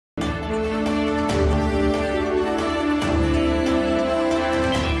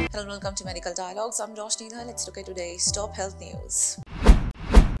welcome to Medical Dialogues. I'm Josh Neela. Let's look at today's top health news.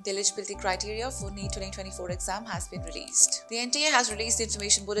 The eligibility criteria for NEET 2024 exam has been released. The NTA has released the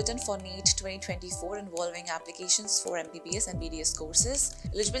information bulletin for NEET 2024 involving applications for MBBS and BDS courses.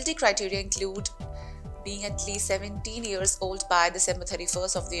 Eligibility criteria include being at least 17 years old by December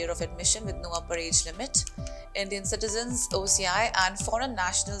 31st of the year of admission with no upper age limit, Indian citizens, OCI and foreign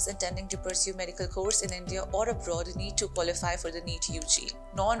nationals intending to pursue medical course in India or abroad need to qualify for the NEET UG.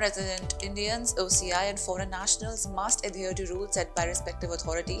 Non-resident Indians, OCI and foreign nationals must adhere to rules set by respective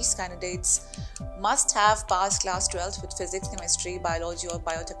authorities. Candidates must have passed class 12th with physics, chemistry, biology or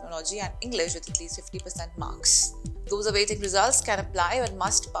biotechnology and English with at least 50% marks. Those awaiting results can apply but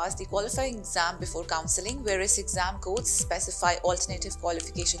must pass the qualifying exam before counselling. Various exam codes specify alternative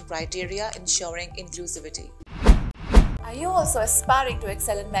qualification criteria, ensuring inclusivity. Are you also aspiring to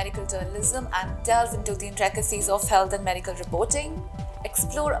excel in medical journalism and delve into the intricacies of health and medical reporting?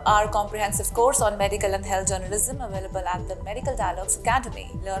 Explore our comprehensive course on medical and health journalism available at the Medical Dialogues Academy.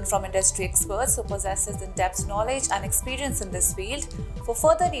 Learn from industry experts who possesses in-depth knowledge and experience in this field. For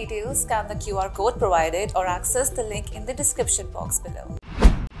further details, scan the QR code provided or access the link in the description box below.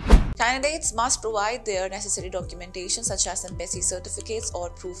 Candidates must provide their necessary documentation such as embassy certificates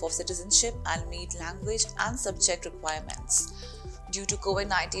or proof of citizenship and meet language and subject requirements. Due to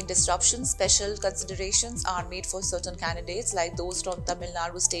COVID-19 disruptions, special considerations are made for certain candidates like those from Tamil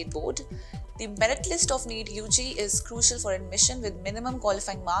Nadu State Board. The merit list of NEET UG is crucial for admission with minimum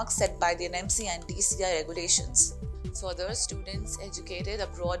qualifying marks set by the NMC and DCI regulations. Further, students educated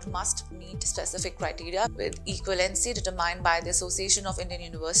abroad must meet specific criteria with equivalency determined by the Association of Indian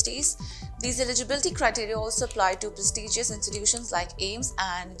Universities. These eligibility criteria also apply to prestigious institutions like AIIMS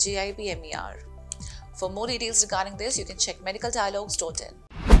and JIPMER. For more details regarding this, you can check medicaldialogues.in.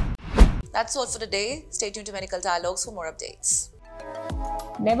 That's all for today. Stay tuned to Medical Dialogues for more updates.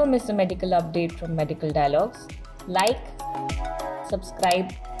 Never miss a medical update from Medical Dialogues. Like,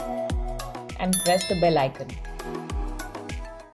 subscribe, and press the bell icon.